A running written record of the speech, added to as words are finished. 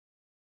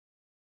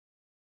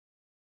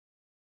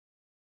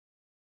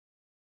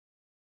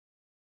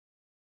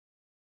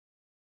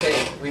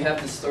we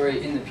have the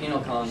story in the penal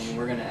colony, and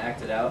we're going to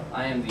act it out.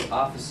 I am the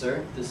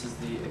officer, this is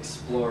the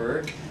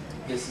explorer,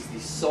 this is the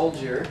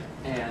soldier,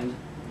 and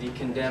the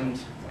condemned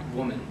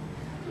woman.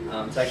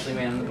 It's actually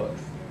man in the book.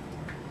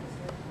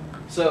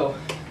 So,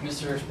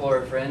 Mr.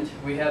 Explorer friend,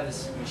 we have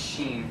this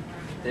machine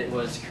that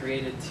was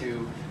created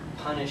to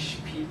punish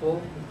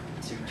people,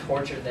 to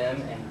torture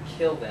them, and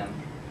kill them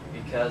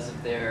because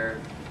of their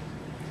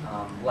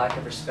lack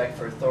of respect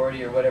for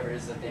authority or whatever it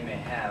is that they may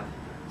have.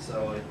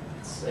 So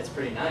it's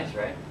pretty nice,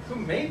 right? Who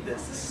made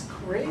this? This is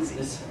crazy.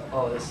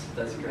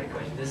 That's a great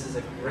question. This is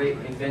a great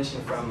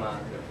invention from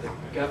the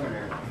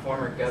governor,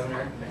 former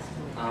governor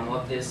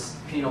of this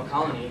penal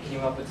colony. He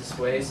came up with this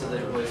way so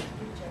that it would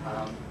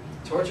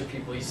torture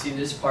people. You see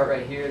this part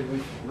right here,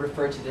 we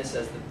refer to this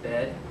as the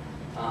bed.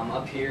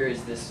 Up here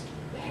is this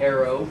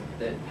harrow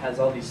that has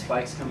all these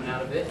spikes coming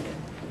out of it.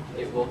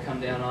 It will come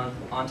down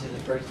onto the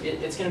person.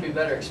 It's going to be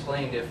better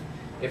explained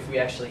if we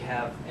actually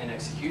have an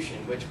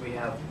execution, which we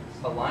have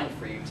aligned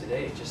for you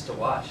today just to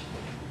watch.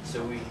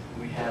 So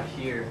we have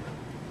here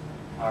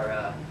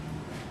our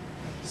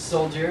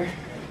soldier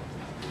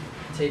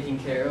taking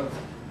care of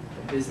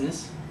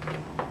business,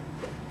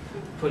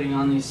 putting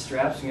on these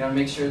straps. We got to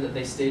make sure that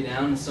they stay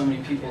down. And so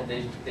many people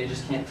they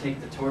just can't take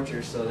the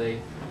torture, so they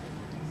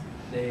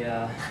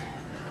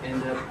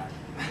end up.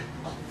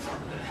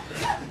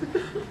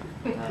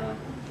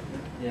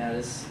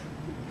 Yeah,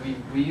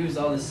 we use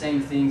all the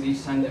same things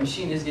each time. The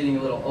machine is getting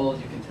a little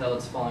old. You can tell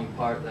it's falling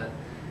apart.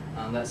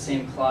 That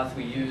same cloth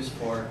we use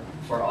for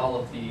all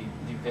of the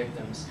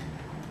victims.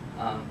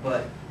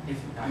 But if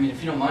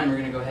you don't mind, we're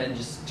going to go ahead and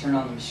just turn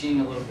on the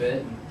machine a little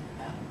bit and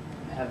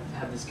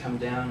have this come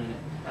down,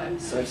 and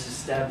it starts to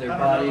stab their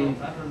body.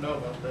 I don't know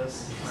about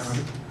this.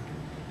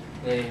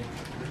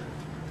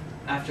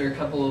 After a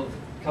couple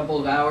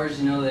of hours,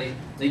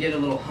 they get a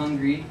little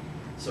hungry.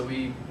 So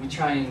we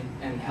try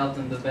and help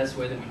them the best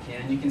way that we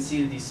can. You can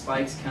see that these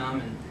spikes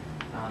come and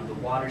the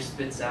water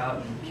spits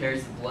out and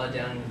carries the blood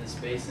down into this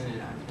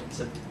basin.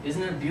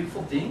 Isn't it a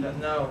beautiful thing?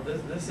 No,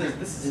 this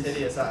is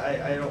hideous.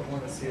 I don't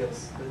want to see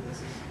this.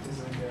 This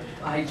isn't good.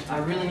 I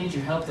really need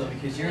your help though,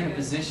 because you're in a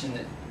position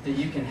that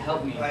you can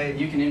help me.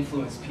 You can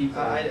influence people.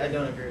 I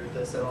don't agree with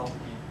this at all.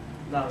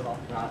 Not at all.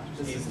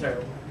 This is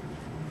terrible.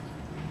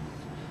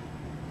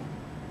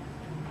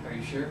 Are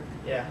you sure?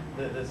 Yeah,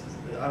 this is.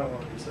 I don't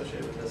want to be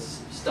associated with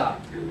this.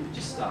 Stop.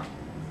 Just stop.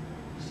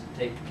 Just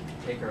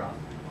take her off.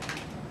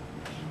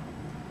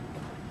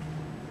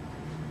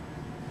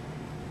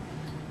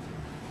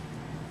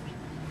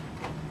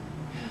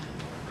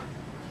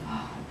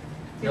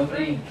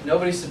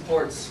 Nobody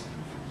supports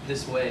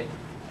this way.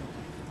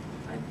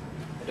 I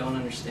don't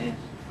understand.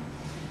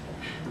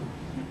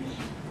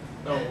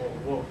 No,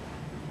 whoa.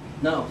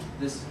 No,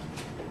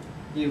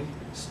 you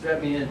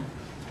strap me in.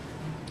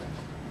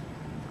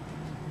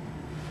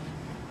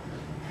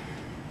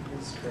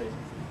 This is crazy.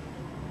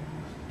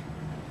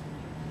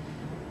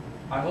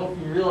 I hope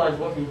you realize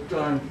what you've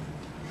done.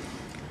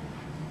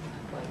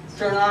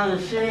 Turn on the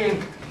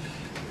machine.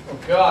 Oh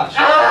gosh.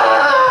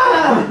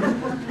 Ah!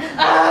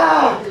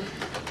 Ah!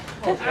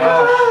 Oh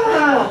gosh.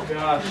 Oh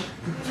gosh.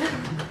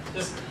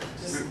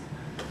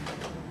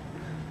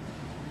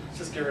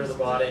 Just get rid of the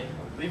body.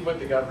 Leave with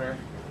the governor.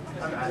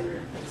 I'm out of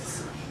here.